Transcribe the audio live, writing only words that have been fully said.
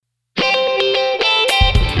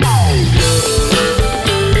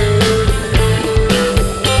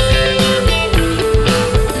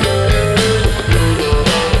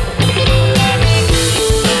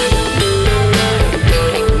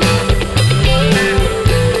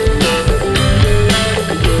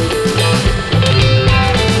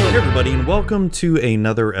welcome to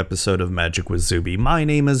another episode of Magic with Zuby. My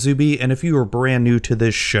name is Zuby, and if you are brand new to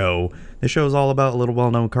this show is all about a little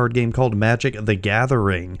well-known card game called Magic the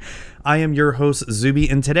Gathering. I am your host, Zuby,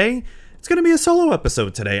 and today, it's going to be a solo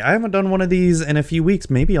episode today. I haven't done one of these in a few weeks,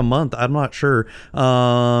 maybe a month, I'm not sure.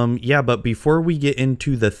 But before we get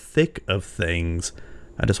into the thick of things,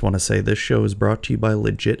 I just want to say this show is brought to you by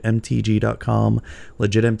LegitMTG.com.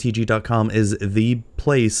 LegitMTG.com is the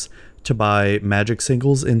place to buy Magic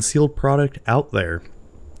singles and sealed product out there.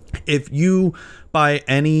 If you buy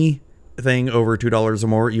anything over $2 or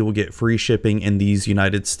more, you will get free shipping in these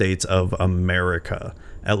United States of America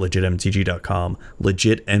at LegitMTG.com.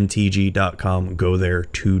 LegitMTG.com. Go there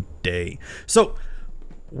today. So,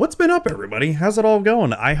 what's been up, everybody? How's it all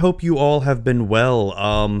going? I hope you all have been well.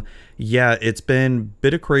 It's been a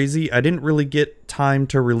bit of crazy. I didn't really get time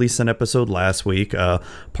to release an episode last week.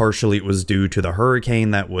 Partially it was due to the hurricane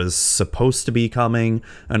that was supposed to be coming,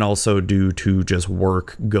 and also due to just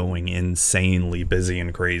work going insanely busy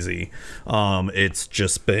and crazy.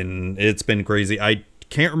 It's been crazy. I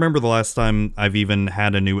can't remember the last time I've even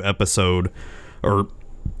had a new episode, or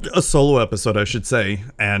a solo episode, I should say,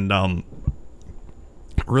 and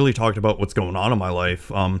really talked about what's going on in my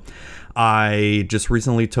life. I just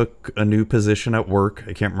recently took a new position at work.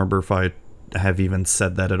 I can't remember if I have even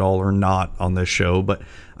said that at all or not on this show, but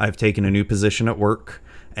I've taken a new position at work,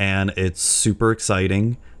 and it's super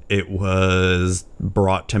exciting. It was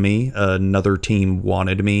brought to me. Another team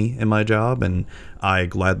wanted me in my job, and I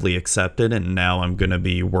gladly accepted, and now I'm going to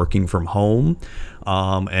be working from home,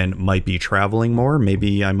 and might be traveling more.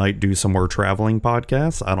 Maybe I might do some more traveling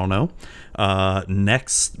podcasts. I don't know.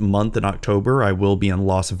 Next month in October, I will be in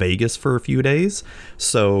Las Vegas for a few days.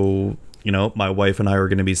 So, my wife and I are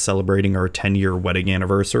going to be celebrating our 10-year wedding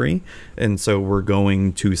anniversary. And so we're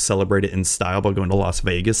going to celebrate it in style by going to Las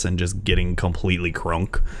Vegas and just getting completely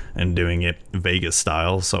crunk and doing it Vegas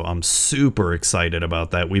style. So I'm super excited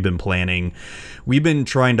about that. We've been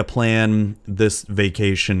trying to plan this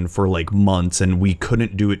vacation for like months, and we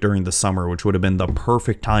couldn't do it during the summer, which would have been the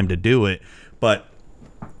perfect time to do it. But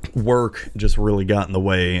work just really got in the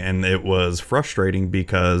way, and it was frustrating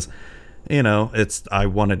because I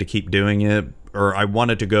wanted to keep doing it, or I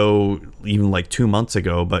wanted to go even like 2 months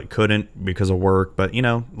ago, but couldn't because of work. But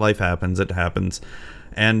life happens, it happens.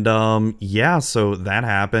 And so that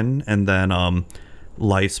happened. And then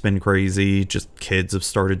life's been crazy. Just kids have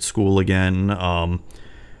started school again. I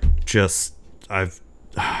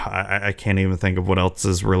can't even think of what else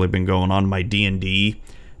has really been going on. My D&D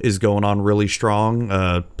is going on really strong,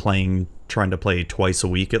 trying to play twice a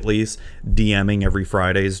week at least, DMing every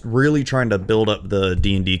Fridays, really trying to build up the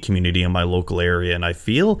D&D community in my local area, and I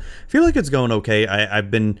feel like it's going okay. I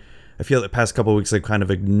feel the past couple of weeks I've kind of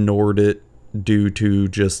ignored it due to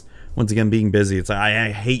just, once again, being busy. It's like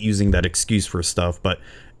I hate using that excuse for stuff, but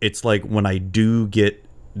it's like when I do get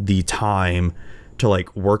the time to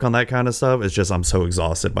like work on that kind of stuff, it's just I'm so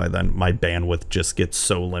exhausted by then. My bandwidth just gets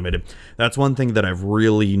so limited. That's one thing that I've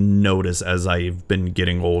really noticed as I've been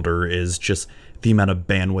getting older, is just the amount of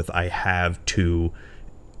bandwidth I have to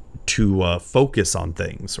focus on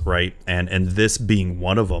things, right? And this being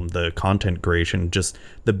one of them, the content creation, just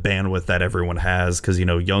the bandwidth that everyone has. Because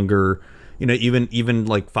younger, even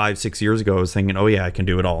like 5-6 years ago, I was thinking, oh yeah, I can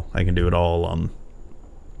do it all,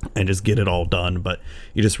 and just get it all done. But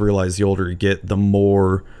you just realize the older you get, the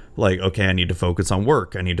more like, okay, I need to focus on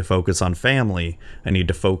work, I need to focus on family, I need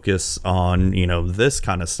to focus on this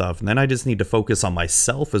kind of stuff, and then I just need to focus on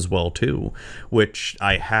myself as well too, which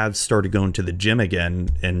I have started going to the gym again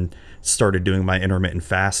and started doing my intermittent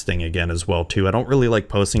fasting again as well too. I don't really like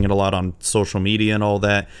posting it a lot on social media and all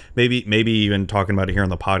that. Maybe even talking about it here on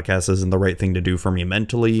the podcast isn't the right thing to do for me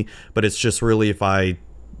mentally, but it's just really, if I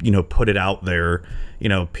put it out there,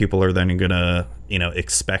 people are then gonna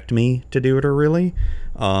expect me to do it, or really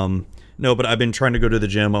no. But I've been trying to go to the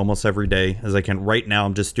gym almost every day as I can. Right now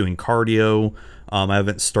I'm just doing cardio. I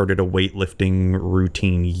haven't started a weightlifting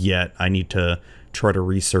routine yet. I need to try to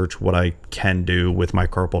research what I can do with my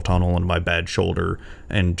carpal tunnel and my bad shoulder,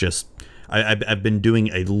 and just I've been doing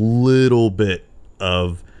a little bit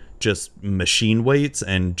of just machine weights,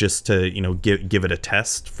 and just to give it a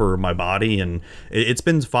test for my body, and it's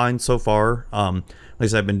been fine so far. Like I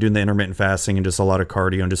said, I've been doing the intermittent fasting and just a lot of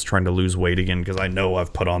cardio and just trying to lose weight again, because I know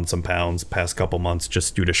I've put on some pounds past couple months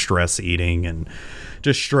just due to stress eating and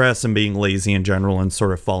just stress and being lazy in general, and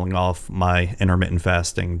sort of falling off my intermittent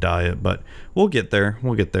fasting diet. But we'll get there.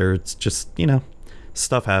 It's just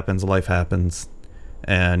stuff happens, life happens,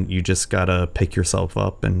 and you just gotta pick yourself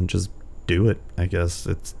up and just do it. I guess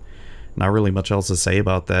it's not really much else to say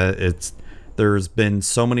about that. It's There's been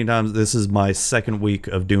so many times. This is my second week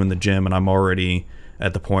of doing the gym, and I'm already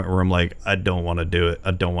at the point where I'm like, I don't want to do it.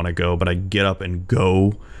 I don't want to go, but I get up and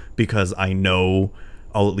go because I know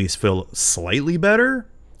I'll at least feel slightly better.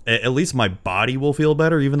 At least my body will feel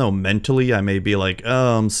better, even though mentally I may be like,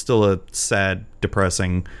 oh, I'm still a sad,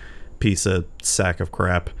 depressing piece of sack of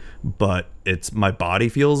crap. But it's my body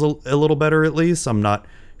feels a little better at least. I'm not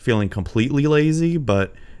feeling completely lazy,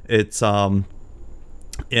 but it's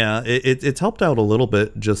it's helped out a little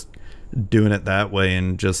bit just doing it that way.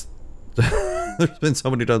 And just there's been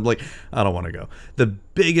so many times like, I don't want to go. The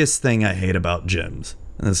biggest thing I hate about gyms,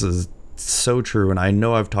 and this is so true, and I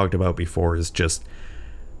know I've talked about before, is just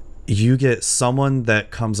you get someone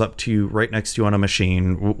that comes up to you right next to you on a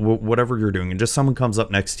machine, whatever you're doing, and just someone comes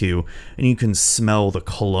up next to you and you can smell the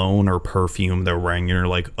cologne or perfume they're wearing, and you're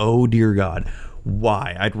like, oh dear God,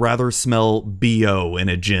 why? I'd rather smell BO in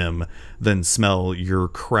a gym than smell your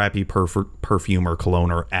crappy perfume or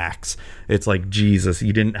cologne or Axe. It's like, Jesus,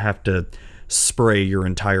 you didn't have to spray your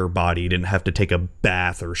entire body. You didn't have to take a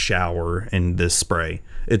bath or shower in this spray.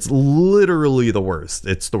 It's literally the worst.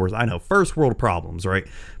 It's the worst. I know, first world problems, right?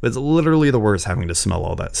 But it's literally the worst having to smell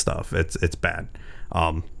all that stuff. It's bad.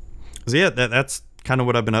 So yeah, that's kind of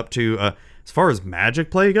what I've been up to. As far as Magic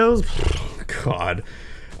play goes, God,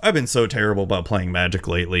 I've been so terrible about playing Magic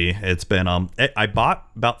lately. It's been I bought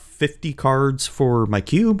about 50 cards for my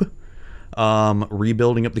cube.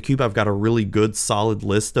 Rebuilding up the cube. I've got a really good solid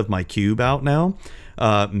list of my cube out now.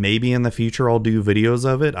 Maybe in the future I'll do videos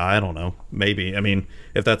of it. I don't know. Maybe. I mean,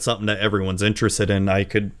 if that's something that everyone's interested in, I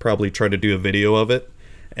could probably try to do a video of it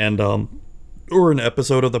and or an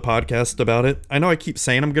episode of the podcast about it. I know I keep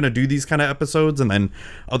saying I'm going to do these kind of episodes and then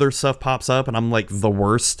other stuff pops up and I'm like the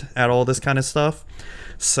worst at all this kind of stuff.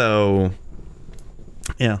 So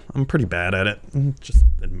yeah, I'm pretty bad at it. Just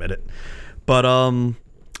admit it. But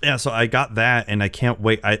yeah, so I got that and I can't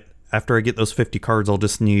wait. After I get those 50 cards, I'll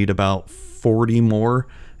just need about 40 more,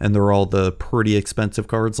 and they're all the pretty expensive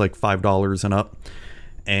cards, like $5 and up.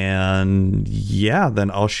 And yeah, then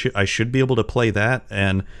I should be able to play that.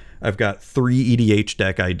 And I've got 3 EDH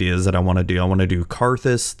deck ideas that I want to do. I want to do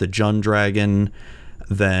Karthus, the Jund Dragon.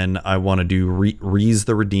 Then I want to do Rise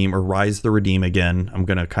the Redeem again. I'm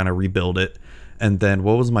going to kind of rebuild it. And then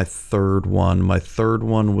what was my third one? My third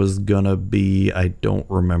one was going to be, I don't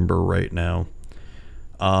remember right now.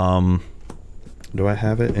 Do I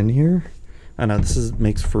have it in here? I know this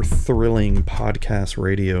makes for thrilling podcast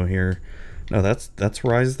radio here. No, that's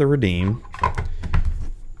Rise the Redeem.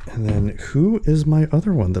 And then who is my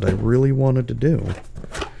other one that I really wanted to do?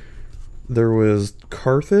 There was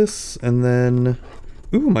Karthus, and then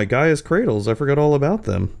my Gaia's Cradles. I forgot all about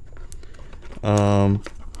them.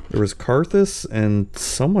 There was Karthus and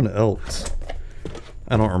someone else.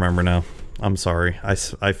 I don't remember now. I'm sorry. I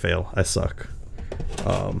fail. I suck.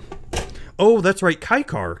 Oh, that's right.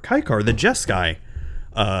 Kaikar, the Jeskai.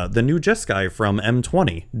 The new Jeskai from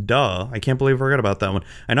M20. Duh. I can't believe I forgot about that one.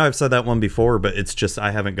 I know I've said that one before, but it's just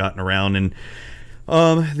I haven't gotten around. And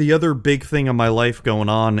the other big thing in my life going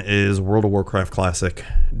on is World of Warcraft Classic.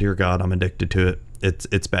 Dear God, I'm addicted to it.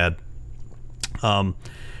 It's bad.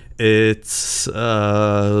 It's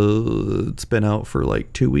been out for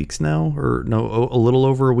like 2 weeks now, or no, a little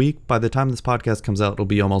over a week. By the time this podcast comes out, it'll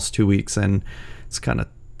be almost 2 weeks, and it's kind of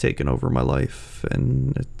taken over my life,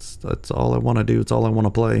 and that's all I want to do. It's all I want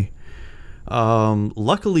to play.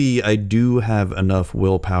 Luckily, I do have enough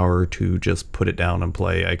willpower to just put it down and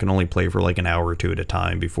play. I can only play for like an hour or two at a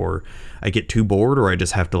time before I get too bored, or I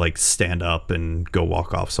just have to like stand up and go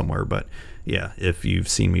walk off somewhere. But yeah, if you've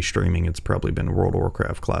seen me streaming, it's probably been World of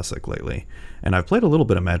Warcraft Classic lately. And I've played a little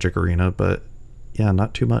bit of Magic Arena, but yeah,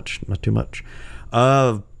 not too much.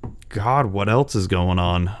 God, what else is going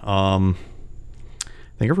on? I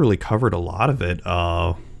think I've really covered a lot of it.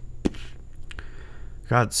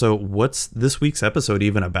 God, so what's this week's episode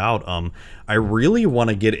even about? I really want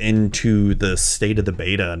to get into the state of the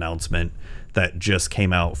beta announcement that just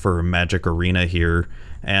came out for Magic Arena here,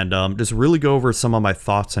 and just really go over some of my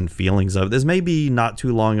thoughts and feelings of this. May be not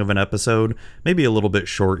too long of an episode, maybe a little bit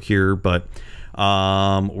short here, but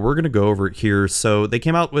we're gonna go over it here. So they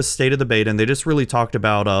came out with state of the beta, and they just really talked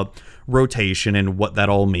about rotation and what that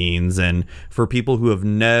all means. And for people who have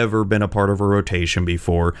never been a part of a rotation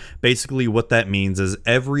before, basically what that means is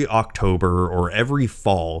every October or every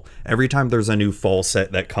fall, every time there's a new fall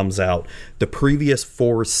set that comes out, the previous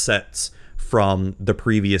 4 sets from the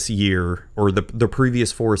previous year, or the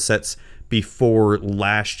previous 4 sets before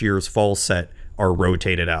last year's fall set, are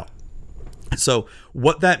rotated out. So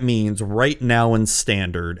what that means right now in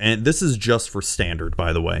standard, and this is just for standard,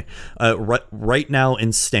 by the way, right now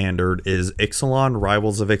in standard is Ixalan,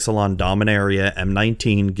 Rivals of Ixalan, Dominaria,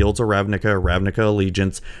 M19, Guilds of Ravnica, Ravnica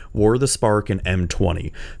Allegiance, War of the Spark, and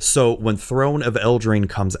M20. So when Throne of Eldraine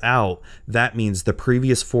comes out, that means the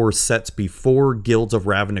previous 4 sets before Guilds of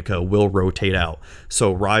Ravnica will rotate out.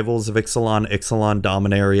 So Rivals of Ixalan, Ixalan,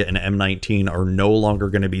 Dominaria, and M19 are no longer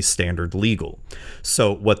going to be standard legal.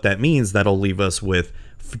 So what that means, that'll leave us with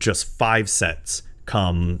just 5 sets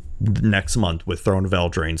come next month with Throne of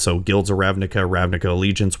Eldraine. So Guilds of Ravnica, Ravnica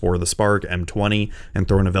Allegiance, War of the Spark, M20, and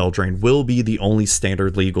Throne of Eldraine will be the only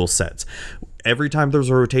standard legal sets. Every time there's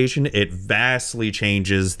a rotation, it vastly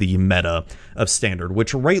changes the meta of standard,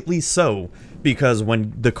 which rightly so, because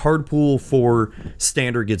when the card pool for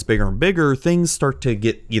standard gets bigger and bigger, things start to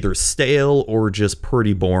get either stale or just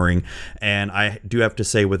pretty boring. And I do have to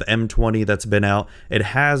say, with M20 that's been out, it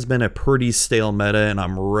has been a pretty stale meta, and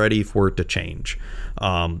I'm ready for it to change.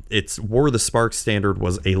 It's War of the Spark standard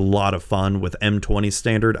was a lot of fun. With M20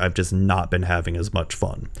 standard, I've just not been having as much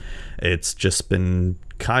fun. It's just been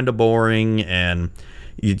kind of boring, and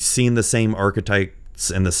you've seen the same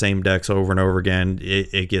archetypes and the same decks over and over again.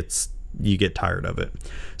 You get tired of it.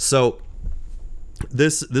 So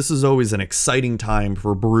this is always an exciting time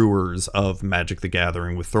for brewers of Magic the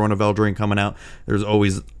Gathering. With Throne of Eldraine coming out, there's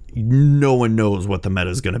always, no one knows what the meta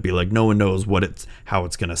is going to be like. No one knows how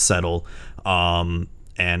it's going to settle.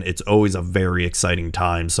 And it's always a very exciting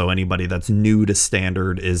time. So anybody that's new to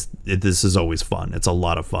standard, this is always fun. It's a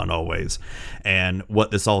lot of fun always. And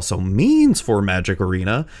what this also means for Magic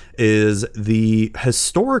Arena is the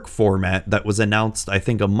historic format that was announced, I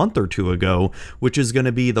think, a month or 2 ago, which is going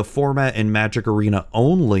to be the format in Magic Arena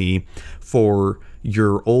only for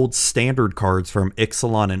your old standard cards from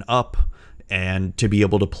Ixalan and up, and to be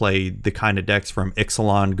able to play the kind of decks from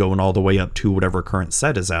Ixalan going all the way up to whatever current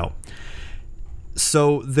set is out.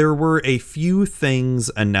 So there were a few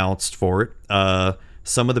things announced for it.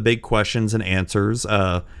 Some of the big questions and answers.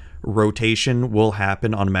 Rotation will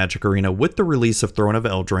happen on Magic Arena with the release of Throne of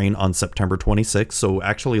Eldraine on September 26th. So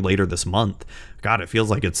actually later this month. God, it feels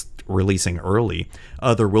like it's releasing early.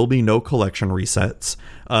 There will be no collection resets.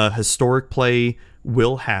 Historic play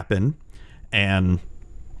will happen. And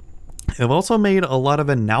they've also made a lot of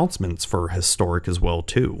announcements for Historic as well,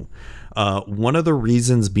 too. One of the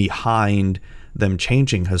reasons behind them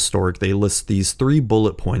changing Historic, they list these 3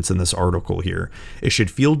 bullet points in this article here. It should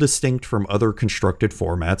feel distinct from other constructed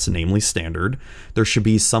formats, namely standard. There should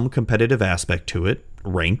be some competitive aspect to it,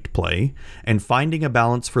 ranked play, and finding a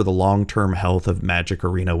balance for the long-term health of Magic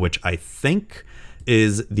Arena, which I think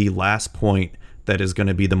is the last point that is going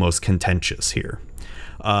to be the most contentious here.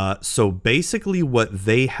 So basically what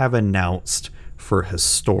they have announced for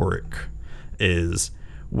Historic is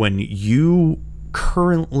when you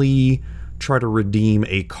currently try to redeem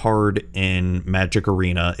a card in Magic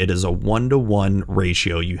Arena, it is a 1-to-1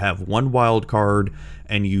 ratio. You have 1 wild card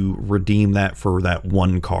and you redeem that for that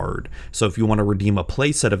 1 card. So if you want to redeem a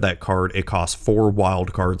playset of that card, it costs 4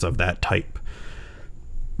 wild cards of that type.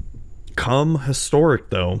 Come Historic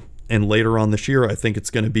though, and later on this year, I think it's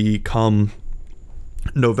going to be come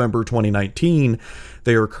November 2019,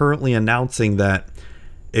 they are currently announcing that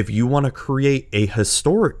if you want to create a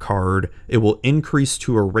historic card, it will increase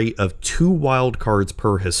to a rate of 2 wild cards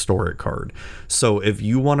per historic card. So if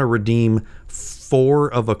you want to redeem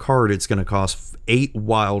 4 of a card, it's going to cost 8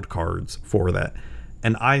 wild cards for that.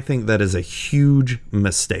 And I think that is a huge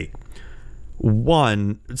mistake.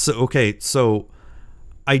 So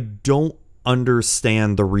I don't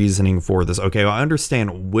understand the reasoning for this. Okay, well, I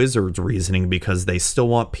understand Wizards' reasoning because they still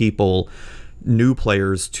want new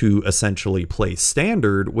players to essentially play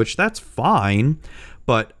standard, which that's fine,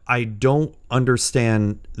 but I don't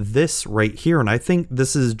understand this right here. And I think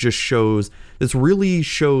this really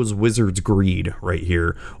shows Wizards' greed right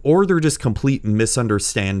here, or they're just complete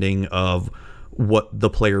misunderstanding of what the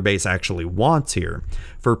player base actually wants here.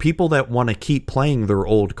 For people that want to keep playing their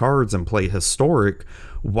old cards and play historic,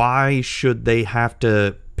 why should they have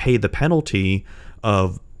to pay the penalty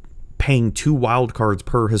of paying 2 wild cards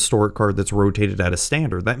per historic card that's rotated at a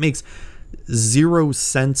standard? That makes 0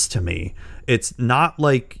 sense to me. It's not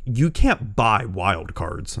like you can't buy wild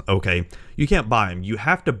cards, okay? You can't buy them. You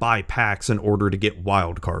have to buy packs in order to get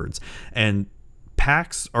wild cards. And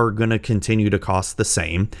packs are going to continue to cost the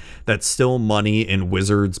same. That's still money in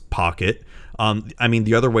Wizards' pocket.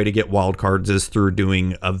 The other way to get wild cards is through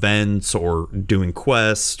doing events or doing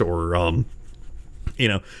quests or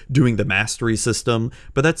doing the mastery system,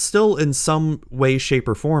 but that's still in some way, shape,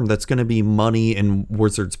 or form that's going to be money in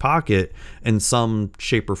Wizards' pocket in some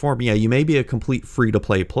shape or form. Yeah, you may be a complete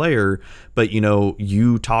free-to-play player, but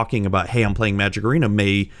you talking about, hey, I'm playing Magic Arena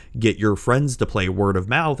may get your friends to play word of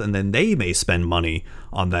mouth, and then they may spend money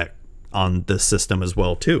on the system as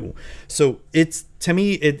well too. So it's, to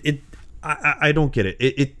me, I don't get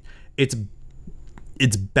it. It's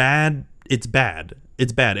bad. It's bad.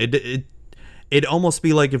 It's bad. It'd almost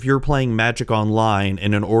be like if you're playing Magic Online,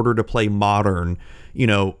 and in order to play Modern,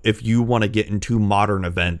 if you want to get into Modern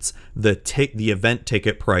events, the event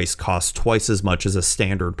ticket price costs twice as much as a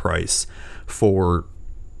standard price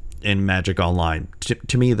in Magic Online.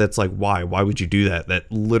 To me, that's like, why would you do that?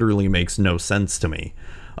 That literally makes no sense to me.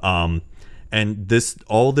 And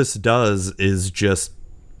all this does is just,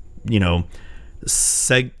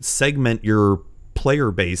 segment your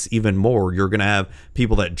player base even more. You're going to have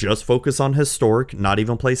people that just focus on Historic, not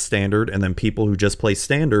even play Standard, and then people who just play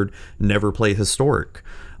Standard never play Historic.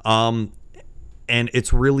 And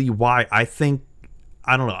it's really why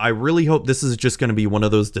I don't know. I really hope this is just going to be one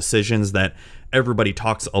of those decisions that everybody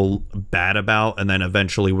talks bad about, and then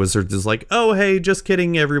eventually Wizards is like, oh, hey, just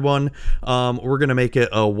kidding, everyone. We're going to make it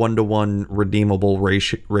a 1-to-1 redeemable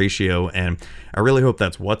ratio, and I really hope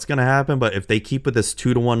that's what's going to happen. But if they keep with this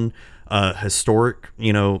 2-to-1 Historic,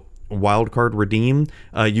 wildcard redeem,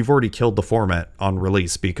 you've already killed the format on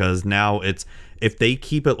release, because now if they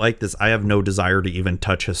keep it like this, I have no desire to even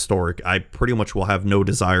touch Historic. I pretty much will have no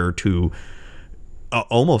desire to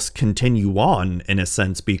almost continue on, in a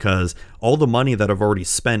sense, because all the money that I've already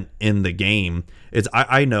spent in the game is,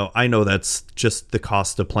 I know that's just the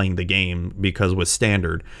cost of playing the game, because with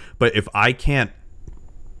Standard. But if I can't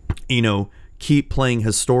keep playing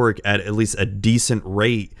Historic at least a decent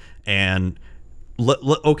rate, and let's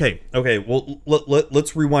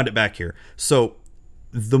rewind it back here. So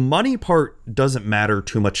the money part doesn't matter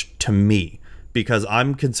too much to me, because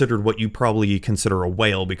I'm considered what you probably consider a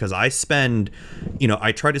whale, because I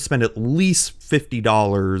I try to spend at least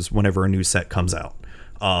 $50 whenever a new set comes out,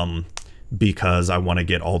 because I want to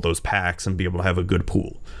get all those packs and be able to have a good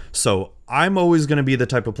pool. So I'm always going to be the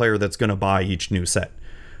type of player that's going to buy each new set.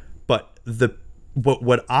 But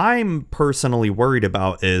what I'm personally worried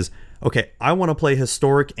about is, okay, I want to play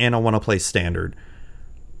Historic and I want to play Standard.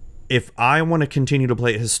 If I want to continue to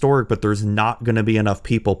play Historic, but there's not going to be enough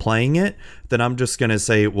people playing it, then I'm just going to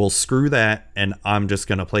say, well, screw that, and I'm just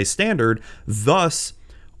going to play Standard. Thus,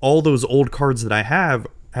 all those old cards that I have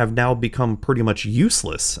now become pretty much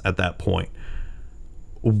useless at that point.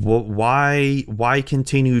 Why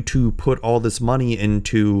continue to put all this money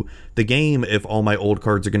into the game if all my old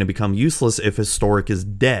cards are going to become useless if Historic is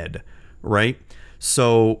dead, right?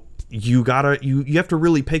 So you have to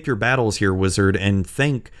really pick your battles here, Wizard, and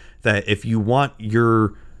think that if you want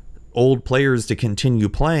your old players to continue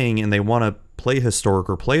playing and they want to play Historic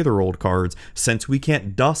or play their old cards, since we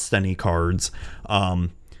can't dust any cards,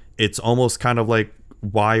 it's almost kind of like,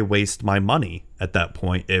 why waste my money at that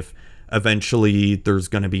point if eventually there's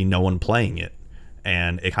going to be no one playing it?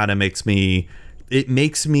 And it kind of makes me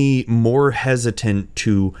more hesitant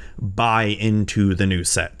to buy into the new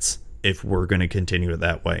sets if we're going to continue it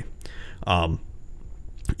that way.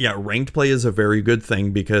 Ranked play is a very good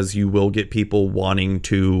thing, because you will get people wanting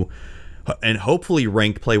to, and hopefully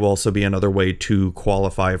ranked play will also be another way to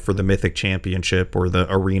qualify for the Mythic Championship or the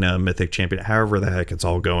Arena Mythic Champion, however the heck it's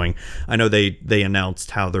all going. I know they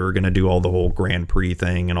announced how they're going to do all the whole Grand Prix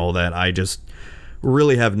thing and all that. I just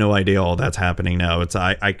really have no idea all that's happening now.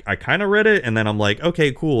 I kind of read it, and then I'm like,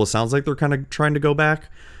 okay, cool. It sounds like they're kind of trying to go back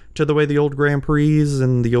to the way the old Grand Prix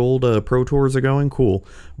and the old Pro Tours are going. Cool.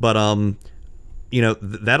 But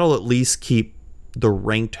that'll at least keep the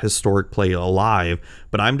ranked Historic play alive,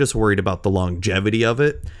 but I'm just worried about the longevity of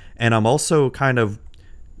it. And I'm also kind of,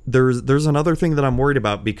 there's another thing that I'm worried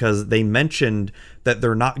about, because they mentioned that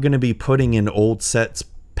they're not going to be putting in old sets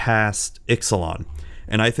past Ixalan,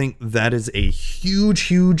 and I think that is a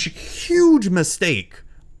huge mistake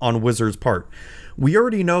on Wizards' part. We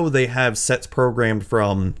already know they have sets programmed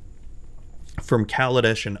from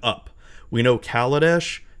Kaladesh and up. We know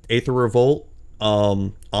Kaladesh, Aether Revolt,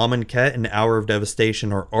 Amonkhet, and Hour of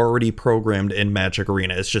Devastation are already programmed in Magic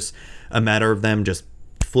Arena. It's just a matter of them just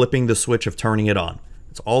flipping the switch of turning it on.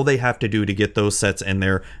 It's all they have to do to get those sets in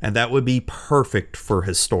there, and that would be perfect for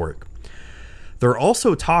Historic. They're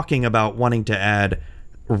also talking about wanting to add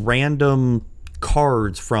random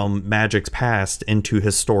cards from Magic's past into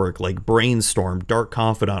Historic, like Brainstorm, Dark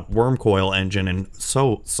Confidant, Wormcoil Engine, and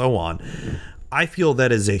so on. I feel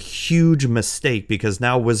that is a huge mistake, because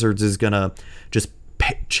now Wizards is gonna just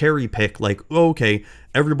cherry pick, like, okay,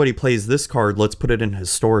 everybody plays this card, let's put it in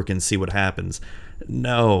historic and see what happens.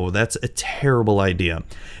 No, that's a terrible idea.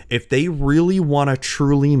 If they really want to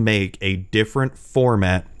truly make a different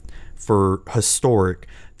format for historic,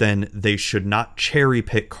 then they should not cherry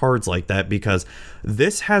pick cards like that, because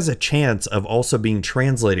this has a chance of also being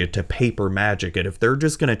translated to paper Magic. And if they're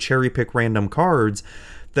just going to cherry pick random cards,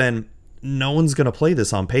 then no one's going to play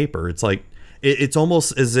this on paper. It's like, it's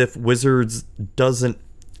almost as if Wizards doesn't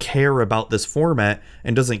care about this format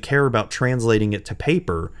and doesn't care about translating it to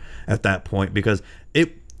paper at that point, because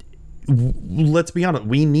let's be honest,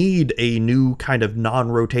 we need a new kind of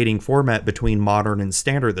non-rotating format between Modern and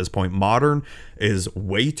Standard at this point. Modern is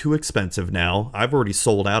way too expensive now. I've already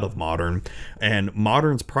sold out of Modern, and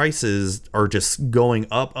Modern's prices are just going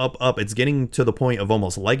up. It's getting to the point of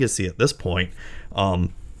almost Legacy at this point.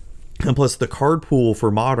 And plus, the card pool for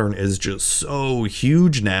Modern is just so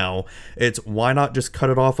huge now. It's, why not just cut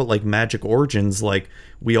it off at like Magic Origins, like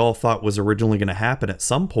we all thought was originally going to happen at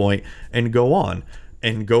some point, and go on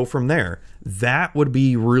and go from there. That would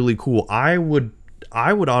be really cool. I would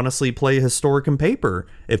honestly play Historic and paper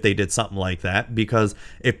if they did something like that, because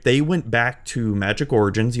if they went back to Magic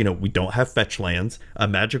Origins, we don't have fetch lands.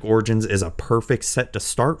 Magic Origins is a perfect set to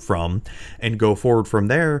start from and go forward from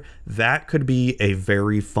there. That could be a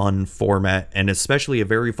very fun format, and especially a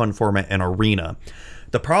very fun format in Arena.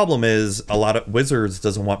 The problem is a lot of Wizards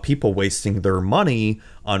doesn't want people wasting their money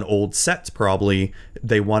on old sets. Probably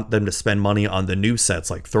they want them to spend money on the new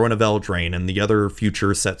sets like Throne of Eldraine and the other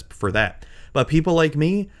future sets for that. But people like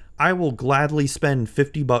me, I will gladly spend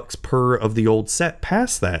 $50 per of the old set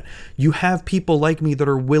past that. You have people like me that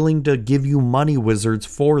are willing to give you money, Wizards,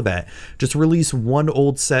 for that. Just release one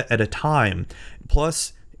old set at a time.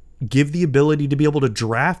 Plus, give the ability to be able to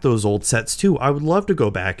draft those old sets too. I would love to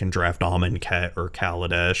go back and draft Amonkhet or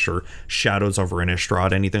Kaladesh or Shadows over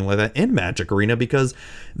Innistrad, anything like that in Magic Arena, because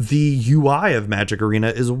the UI of Magic Arena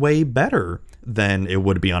is way better than it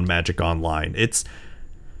would be on Magic Online.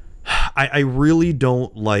 I really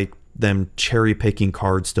don't like them cherry picking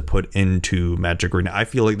cards to put into Magic Arena. I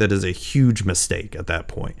feel like that is a huge mistake at that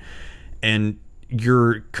point. And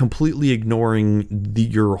you're completely ignoring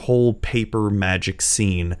your whole paper Magic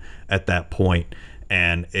scene at that point,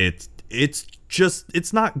 and it's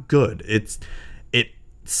not good. It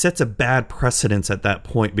sets a bad precedence at that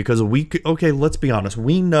point, because let's be honest,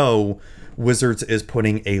 we know Wizards is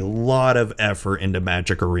putting a lot of effort into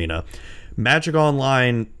Magic Arena. Magic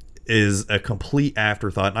Online is a complete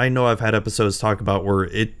afterthought. And I know I've had episodes talk about where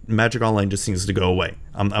Magic Online just needs to go away.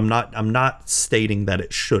 I'm not stating that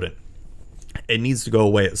it shouldn't. It needs to go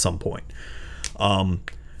away at some point.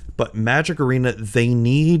 But Magic Arena, they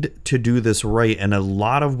need to do this right. And a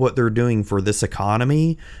lot of what they're doing for this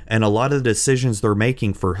economy, and a lot of the decisions they're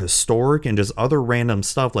making for Historic and just other random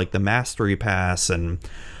stuff like the Mastery Pass and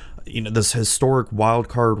this Historic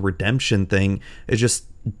wildcard redemption thing, it just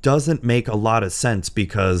doesn't make a lot of sense,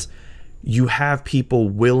 because you have people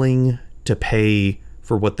willing to pay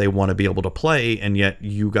for what they want to be able to play, and yet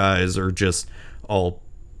you guys are just all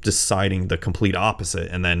deciding the complete opposite.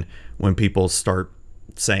 And then when people start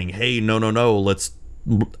saying, hey, no,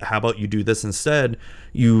 how about you do this instead,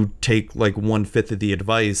 you take like 1/5 of the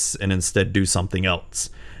advice and instead do something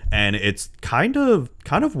else. And it's kind of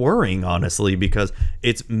worrying, honestly, because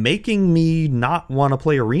it's making me not want to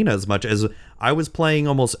play Arena as much as I was playing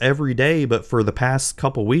almost every day. But for the past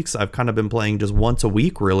couple weeks, I've kind of been playing just once a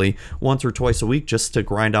week, really, once or twice a week, just to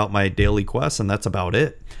grind out my daily quests. And that's about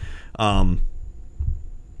it.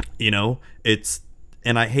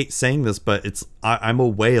 And I hate saying this, but I'm a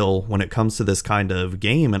whale when it comes to this kind of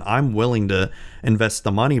game, and I'm willing to invest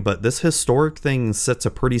the money, but this Historic thing sets a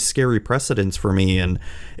pretty scary precedence for me, and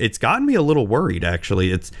it's gotten me a little worried,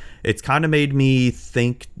 actually. It's kind of made me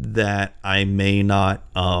think that I may not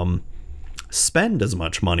spend as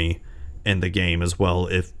much money in the game as well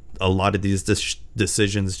if a lot of these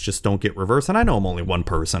decisions just don't get reversed. And I know I'm only one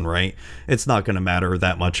person, right? It's not going to matter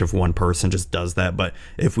that much if one person just does that. But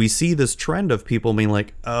if we see this trend of people being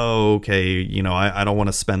like, oh, okay, I don't want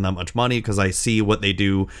to spend that much money because I see what they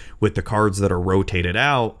do with the cards that are rotated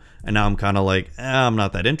out, and now I'm kind of like, I'm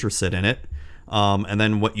not that interested in it. And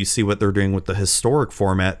then what they're doing with the Historic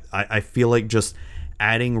format, I feel like just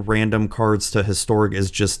adding random cards to Historic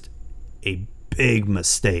is just a big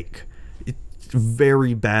mistake.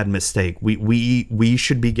 Very bad mistake. We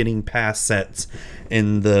should be getting past sets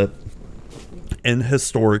in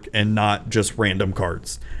Historic and not just random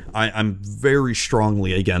cards. I'm very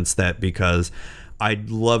strongly against that, because I'd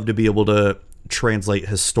love to be able to translate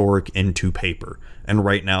Historic into paper, and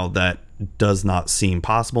right now that does not seem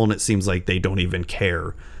possible, and it seems like they don't even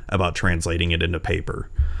care about translating it into paper.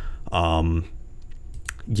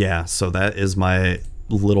 yeah, so that is my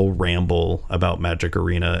little ramble about Magic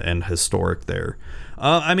Arena and Historic there.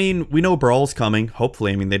 I mean, we know Brawl's coming,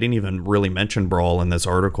 hopefully. I mean, they didn't even really mention Brawl in this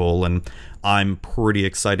article, and I'm pretty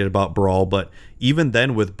excited about Brawl, but even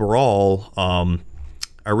then with Brawl, I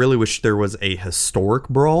really wish there was a Historic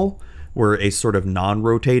Brawl, where a sort of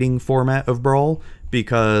non-rotating format of Brawl,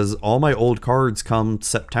 because all my old cards come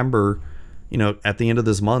September, at the end of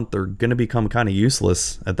this month, they're going to become kind of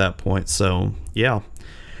useless at that point. So, yeah.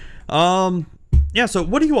 Yeah, so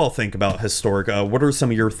what do you all think about Historic? What are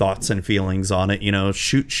some of your thoughts and feelings on it?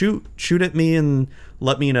 Shoot at me and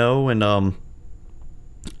let me know. And,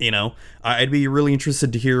 I'd be really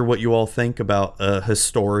interested to hear what you all think about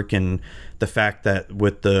Historic and the fact that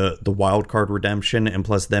with the wild card redemption and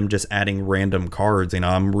plus them just adding random cards,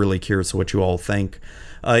 I'm really curious what you all think.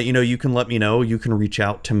 You can let me know. You can reach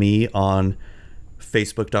out to me on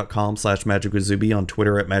Facebook.com/MagicWithZuby, on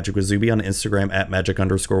Twitter @MagicWithZuby, on Instagram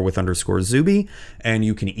 @Magic_with_Zuby, and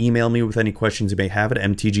you can email me with any questions you may have at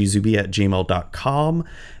mtgzuby@gmail.com.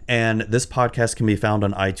 And this podcast can be found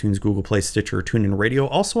on iTunes, Google Play, Stitcher, TuneIn Radio,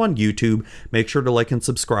 also on YouTube. Make sure to like and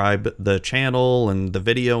subscribe the channel and the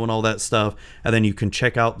video and all that stuff. And then you can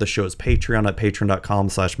check out the show's Patreon at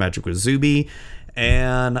patreon.com/MagicWithZuby.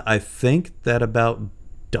 And I think that about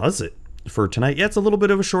does it for tonight. Yeah, it's a little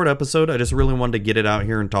bit of a short episode. I just really wanted to get it out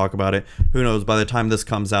here and talk about it. Who knows, by the time this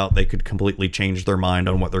comes out, they could completely change their mind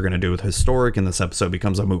on what they're going to do with Historic, and this episode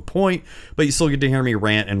becomes a moot point. But you still get to hear me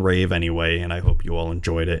rant and rave anyway, and I hope you all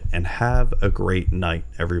enjoyed it. And have a great night,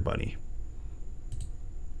 everybody.